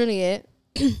 That's really it.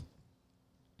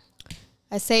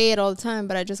 I say it all the time,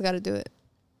 but I just got to do it.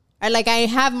 I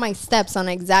have my steps on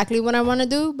exactly what I want to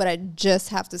do, but I just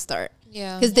have to start.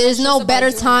 Yeah. Because there's no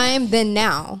better time than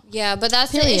now. Yeah, but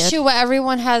that's Period. the issue what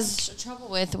everyone has trouble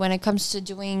with when it comes to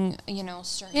doing,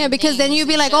 certain Yeah, because then things. you'd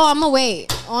be It's like, just- oh, I'm going to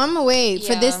wait. Oh, I'm going to wait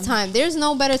for this Yeah. time. There's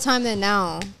no better time than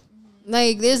now.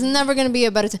 Like, there's never going to be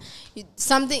a better time.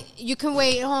 Something, you can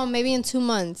wait, maybe in 2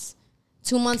 months.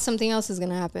 2 months, something else is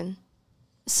going to happen.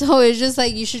 So it's just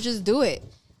like, you should just do it.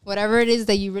 Whatever it is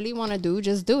that you really want to do,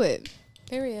 just do it.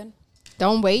 Period.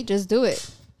 Don't wait, just do it.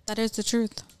 That is the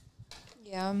truth.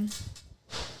 Yeah.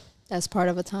 That's part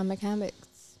of Atomic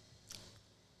Habits.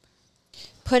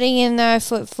 Putting in that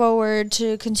foot forward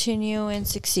to continue and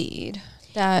succeed.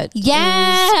 That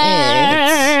Yes.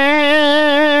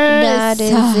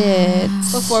 is it.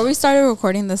 Before we started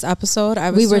recording this episode,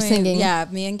 We were singing. Yeah,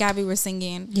 me and Gabby were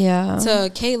singing Yeah. to I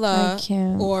Kayla,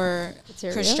 can't. or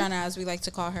Kateria? Christiana, as we like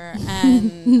to call her,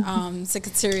 and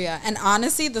Secretaria. And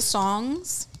honestly, the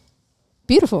songs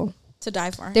Beautiful. to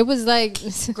die for. There was like,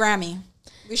 Grammy.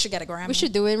 We should get a Grammy. we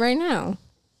should do it right now.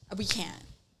 We can't.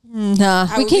 Nah.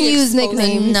 I We would can be use exposing-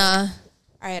 nicknames. Nah.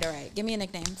 All right. Give me a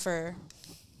nickname for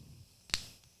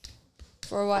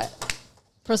For what?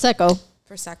 Prosecco.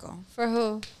 Prosecco. For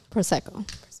who? Prosecco.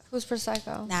 Who's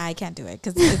Prosecco? Nah, I can't do it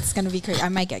because it's gonna be crazy. I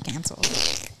might get canceled.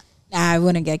 Nah, I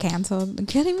wouldn't get canceled. You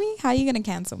kidding me? How you gonna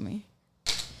cancel me?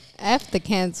 F the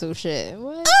cancel shit.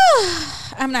 What?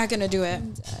 I'm not gonna do it.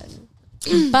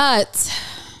 But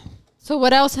So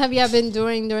what else have y'all been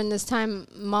doing during this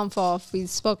month off? We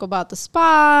spoke about the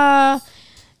spa.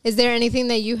 Is there anything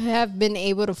that you have been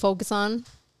able to focus on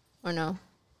or no?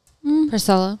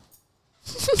 Priscilla.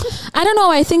 I don't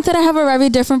know. I think that I have a very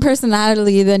different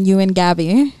personality than you and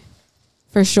Gabby,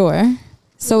 for sure.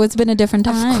 So it's been a different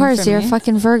time. Of course, for you're a me.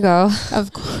 fucking Virgo.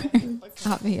 Of course,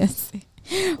 obviously.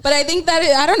 But I think that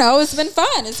I don't know. It's been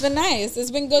fun. It's been nice.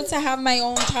 It's been good to have my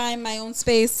own time, my own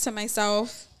space to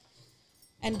myself,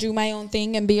 and do my own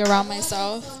thing and be around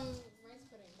myself.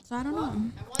 So I don't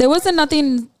know. There wasn't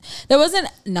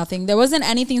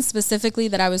anything specifically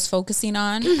that I was focusing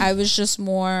on. I was just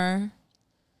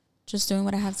doing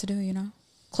what I have to do,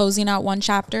 closing out one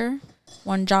chapter,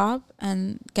 one job,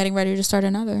 and getting ready to start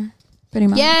another. Pretty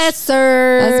much. Yes,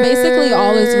 sir. That's basically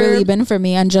all it's really been for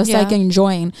me, and just Yeah.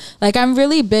 enjoying. I'm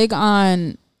really big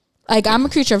on, I'm a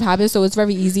creature of habit, so it's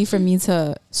very easy for me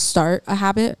to start a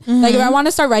habit. If I want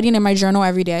to start writing in my journal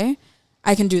every day,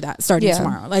 I can do that starting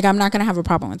tomorrow. I'm not gonna have a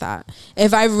problem with that.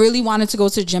 If I really wanted to go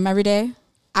to the gym every day,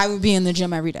 I would be in the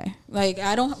gym every day.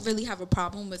 I don't really have a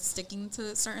problem with sticking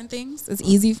to certain things. It's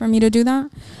easy for me to do that.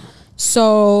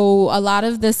 So a lot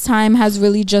of this time has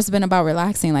really just been about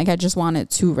relaxing. I just wanted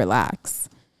to relax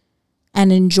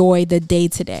and enjoy the day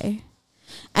to day.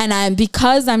 And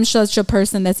because I'm such a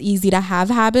person that's easy to have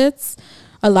habits,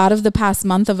 a lot of the past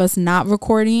month of us not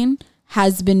recording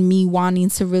has been me wanting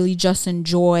to really just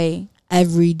enjoy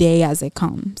every day as it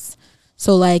comes.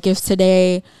 So if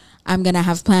today I'm going to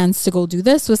have plans to go do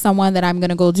this with someone, that I'm going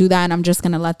to go do that, and I'm just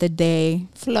going to let the day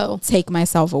flow. take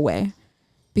myself away,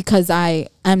 because I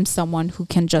am someone who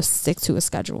can just stick to a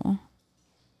schedule.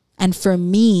 And for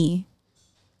me,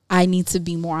 I need to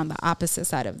be more on the opposite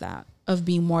side of that, of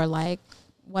being more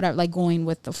going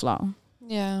with the flow.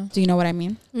 Yeah. Do you know what I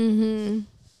mean? Mm-hmm.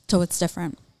 So it's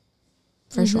different,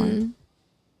 for sure.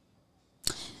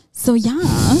 So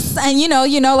yes,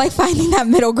 and finding that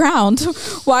middle ground.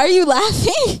 Why are you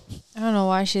laughing? I don't know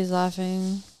why she's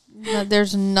laughing.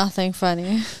 There's nothing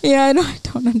funny. Yeah, I know. I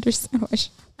don't understand why.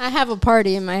 I have a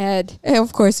party in my head.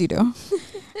 Of course you do.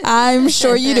 I'm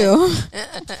sure you do.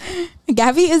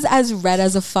 Gabby is as red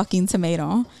as a fucking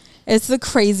tomato. It's the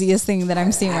craziest thing that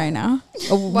I'm seeing right now.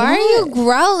 Why are you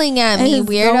growling at me, is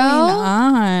weirdo? going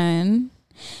on?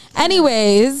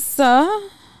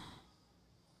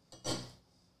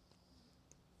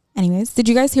 Anyways, did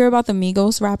you guys hear about the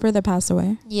Migos rapper that passed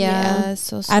away? Yeah, it's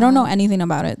so sad. I don't know anything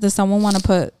about it. Does someone want to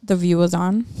put the viewers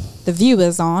on? The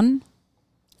viewers on.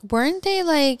 Weren't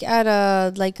they at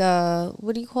a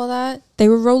what do you call that? They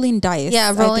were rolling dice. Yeah,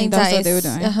 I rolling think that's dice. what they were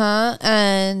doing.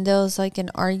 And there was an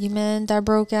argument that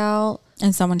broke out.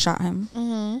 And someone shot him.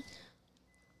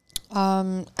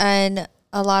 And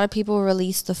a lot of people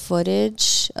released the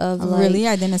footage of Really?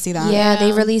 I didn't see that. Yeah, they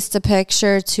Yeah. released a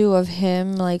picture too of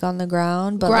him on the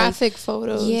ground, but Graphic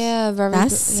photos. yeah, very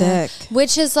That's yeah. sick.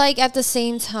 Which is at the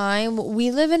same time,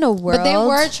 we live in a world. But they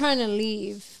were trying to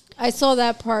leave. I saw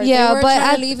that part. Yeah, they were but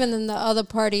trying to leave, and then the other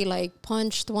party like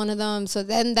punched one of them. So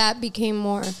then that became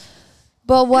more.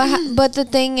 But but the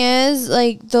thing is,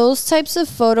 like, those types of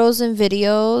photos and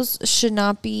videos should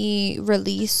not be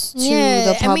released to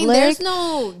the public. I mean, there's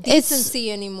no It's- decency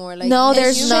anymore. Like, No, it's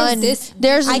there's just none. this-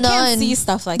 There's I none. can't see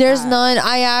stuff like There's that. none.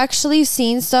 I actually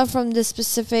seen stuff from this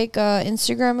specific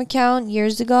Instagram account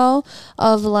years ago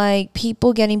of like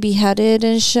people getting beheaded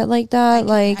and shit like that,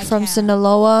 like I from can't.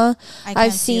 Sinaloa. I I've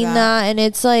can't see seen that, and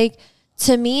it's like,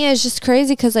 to me, it's just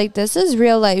crazy because like this is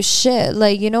real life shit.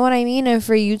 Like, you know what I mean? And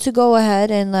for you to go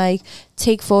ahead and like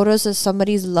take photos of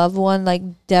somebody's loved one like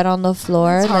dead on the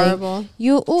floor, It's like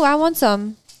horrible. I want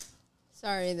some.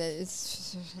 Sorry that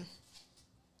it's.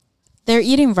 They're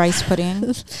eating rice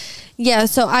pudding. Yeah,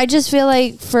 so I just feel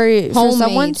like for someone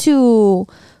Homemade. to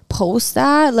post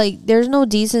that, like, there's no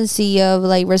decency of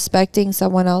like respecting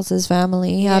someone else's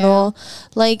family at Yeah. all.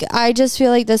 Like, I just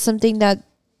feel like that's something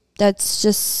that's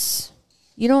just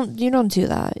you don't do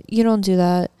that. You don't do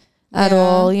that at Yeah.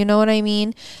 all. You know what I mean?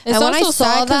 It's and when I also saw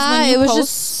sad 'cause that, when you it was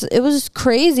post- just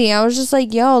crazy. I was just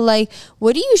like, yo, like,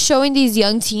 what are you showing these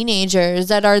young teenagers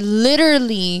that are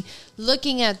literally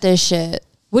looking at this shit?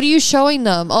 What are you showing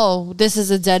them? Oh, this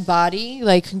is a dead body.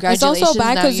 Like, It's congratulations. also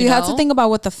bad now because you have to know. think about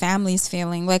what the family's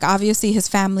feeling. Like, obviously, his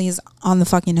family is on the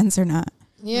fucking internet,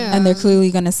 Yeah. and they're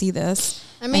clearly gonna see this.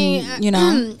 I mean, And, you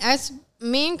know, as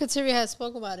me and Kateria had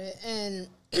spoke about it, and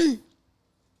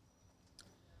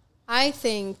I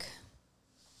think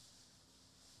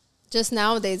just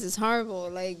nowadays it's horrible.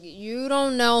 Like, you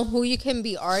don't know who you can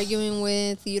be arguing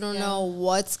with. You don't know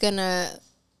what's gonna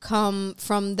come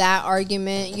from that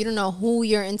argument. You don't know who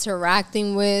you're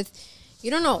interacting with.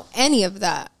 You don't know any of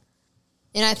that.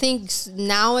 And I think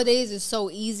nowadays it's so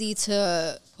easy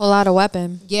to pull out a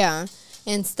weapon. yeah,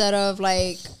 instead of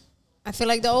like, I feel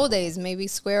like the old days, maybe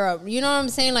square up. You know what I'm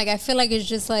saying? Like, I feel like it's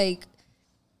just like,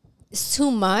 it's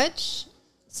too much.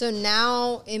 So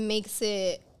now it makes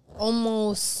it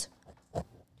almost,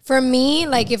 for me,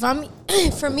 like if I'm,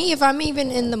 if I'm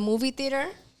even in the movie theater,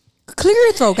 clear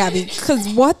your throat, Gabby. Because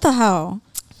what the hell?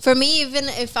 for me, even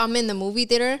if I'm in the movie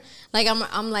theater, like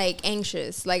I'm like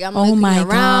anxious. Like I'm Oh looking my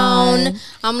around. God.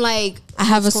 I'm like, I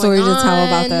have a what's story to going tell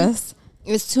about on? this.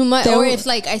 It's too much. There Or w- if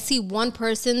like I see one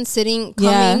person sitting,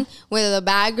 Yeah. coming with a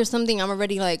bag or something, I'm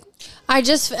already like,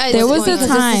 There was a This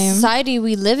time- society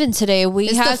we live in today. We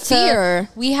It's the have fear.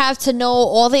 We have to know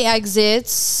all the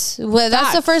exits. Well, that's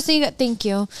the Facts. first thing. Thank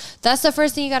you. That's the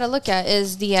first thing you got to look at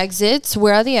is the exits.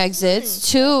 Where are the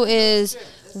exits? 2 is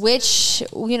which,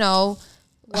 you know,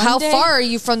 how day- far are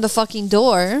you from the fucking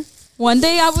door? One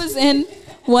day I was in.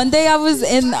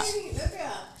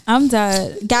 I'm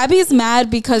dead. Gabby's mad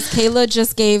because Kayla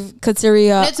just gave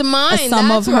Kateria It's mine,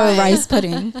 some of that's her right. rice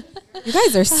pudding. You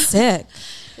guys are sick.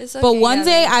 But one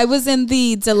day I was in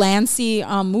the Delancey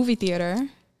movie theater,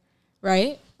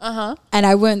 right? And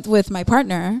I went with my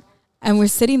partner, and we're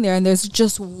sitting there, and there's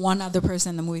just one other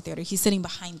person in the movie theater. He's sitting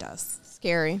behind us.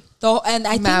 scary. And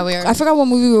I Mad think weird. I forgot what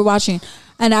movie we were watching,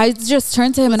 and I just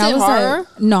turned to him and I it was horror?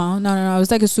 like, "No. It was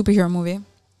like a superhero movie."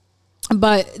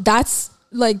 But that's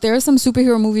like, there are some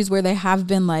superhero movies where there have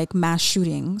been like mass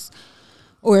shootings,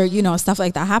 or you know, stuff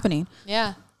like that happening.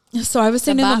 Yeah. So I was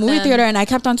sitting in the movie Batman. theater, and I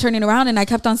kept on turning around, and I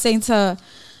kept on saying to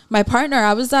my partner,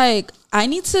 I was like, I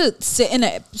need to sit in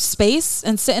a space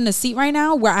and sit in a seat right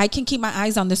now where I can keep my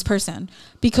eyes on this person.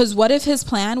 Because what if his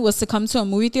plan was to come to a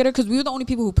movie theater? Because we were the only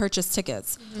people who purchased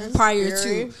tickets prior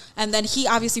to. And then he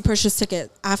obviously purchased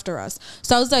ticket after us.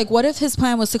 So I was like, what if his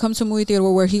plan was to come to a movie theater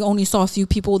where he only saw a few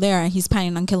people there and he's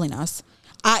planning on killing us?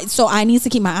 So I need to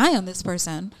keep my eye on this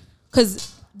person.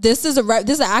 Because this is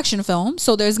an action film,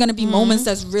 so there's gonna be moments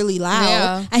that's really loud,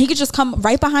 Yeah. and he could just come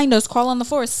right behind us, crawl on the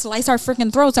floor, slice our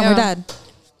freaking throats, and we're Yeah.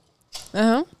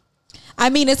 dead. I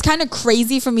mean, it's kind of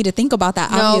crazy for me to think about that.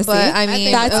 No, Obviously, but I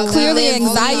mean, that's we clearly live- we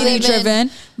anxiety live in-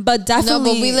 driven, but definitely.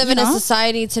 No, but we live in you a know?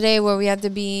 society today where we have to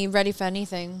be ready for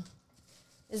anything.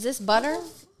 Is this butter?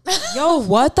 Yo,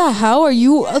 what the hell? Are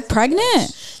you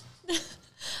pregnant?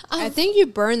 I think you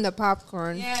burned the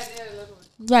popcorn.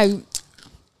 Right.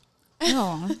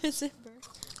 No.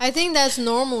 I think that's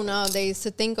normal nowadays to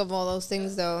think of all those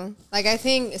things, though. Like, I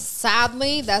think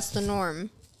sadly that's the norm.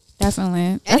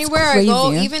 Definitely. That's Anywhere I go,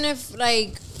 crazy. even if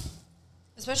like,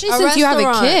 Especially A since you have a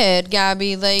restaurant. kid,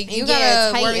 Gabby. Like, you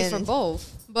Yeah, gotta worry heightened. for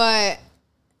both. but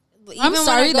I'm even when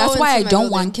sorry. I go That's why I into my don't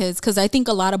building- want kids, because I think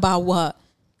a lot about what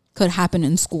could happen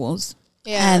in schools.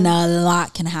 Yeah. And a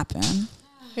lot can happen.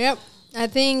 Yep. I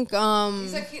think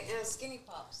skinny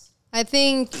pops. I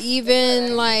think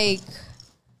even like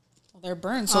Well, they're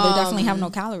burned, so they definitely have no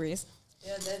calories.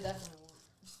 Yeah, they definitely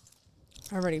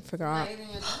I already forgot.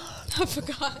 won't. I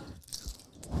forgot.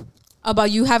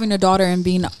 about you having a daughter and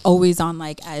being always on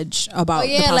like edge about. Oh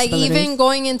yeah, the like possibilities. even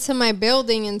going into my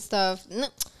building and stuff.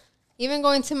 Even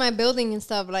going to my building and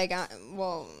stuff. Like,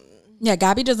 Yeah,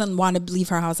 Gabby doesn't want to leave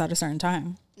her house at a certain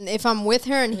time. if I'm with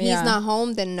her and he's Yeah. not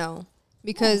home, then no.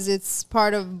 Because it's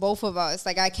part of both of us.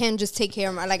 Like, I can't just take care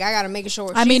of my... Like, I got to make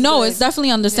sure I mean, she's no, good. it's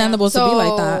definitely understandable to be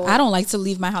like that. So- I don't like to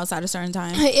leave my house at a certain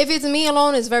time. If it's me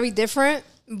alone, it's very different.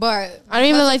 But... I don't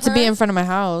even because like of to be her- in front of my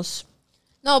house.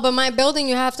 No, but my building,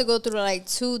 you have to go through like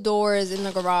 2 doors in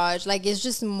the garage. Like, it's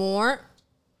just more.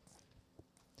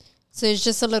 So it's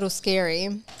just a little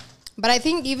scary. But I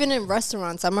think even in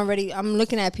restaurants, I'm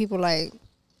looking at people like,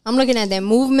 I'm looking at their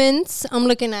movements. I'm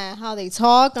looking at how they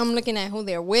talk. I'm looking at who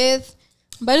they're with.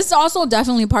 But it's also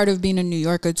definitely part of being a New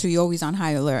Yorker too. You're always on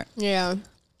high alert. Yeah.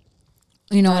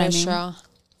 You know That what I is mean? true.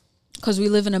 Because we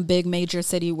live in a big major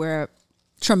city where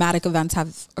traumatic events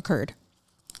have occurred.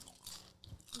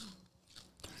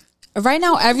 Right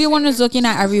now, everyone is looking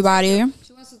at everybody.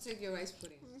 She wants to take your rice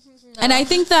pudding. And I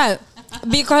think that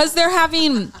because they're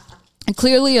having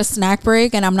clearly a snack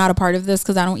break, and I'm not a part of this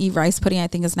because I don't eat rice pudding. I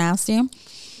think it's nasty.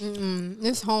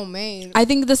 It's homemade. I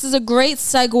think this is a great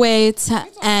segue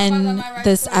to end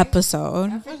this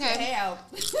episode. Okay.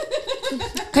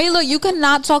 Okay, look, you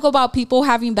cannot talk about people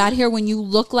having bad hair when you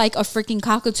look like a freaking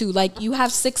cockatoo. Like, you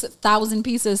have 6,000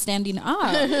 pieces standing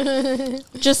up.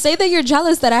 Just say that you're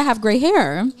jealous that I have gray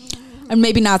hair. And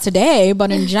maybe not today,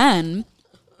 but in gen.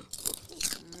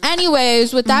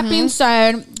 Anyways, with that being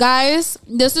said, guys,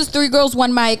 this is 3 Girls,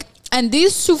 1 Mic. And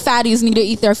these 2 fatties need to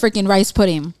eat their freaking rice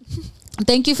pudding.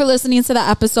 Thank you for listening to the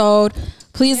episode.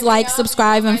 Please like,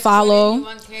 subscribe, and follow.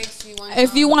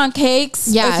 If you want cakes,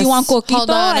 Yes. if you want coquito, Hold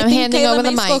on, I I'm think handing Kayla over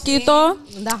the makes mic.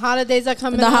 coquito. The holidays are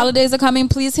coming The up. holidays are coming.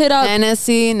 Please hit up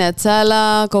Hennessy,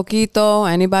 Nutella, Coquito.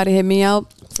 Anybody hit me up?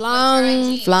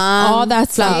 Flan. Flan. All that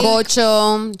stuff.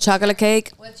 Flancocho, chocolate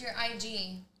cake. What's your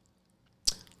IG?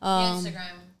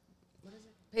 Instagram.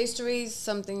 Pastries,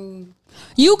 something.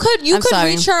 You could I'm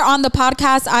sorry. reach her on the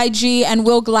podcast IG, and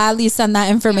we'll gladly send that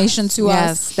information to us.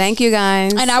 Yes. Thank you,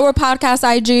 guys. And our podcast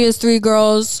IG is 3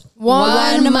 Girls,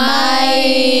 1 Mic.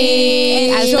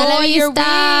 Hasta la Enjoy your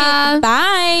vista. week.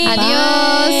 Bye.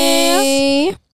 Adios.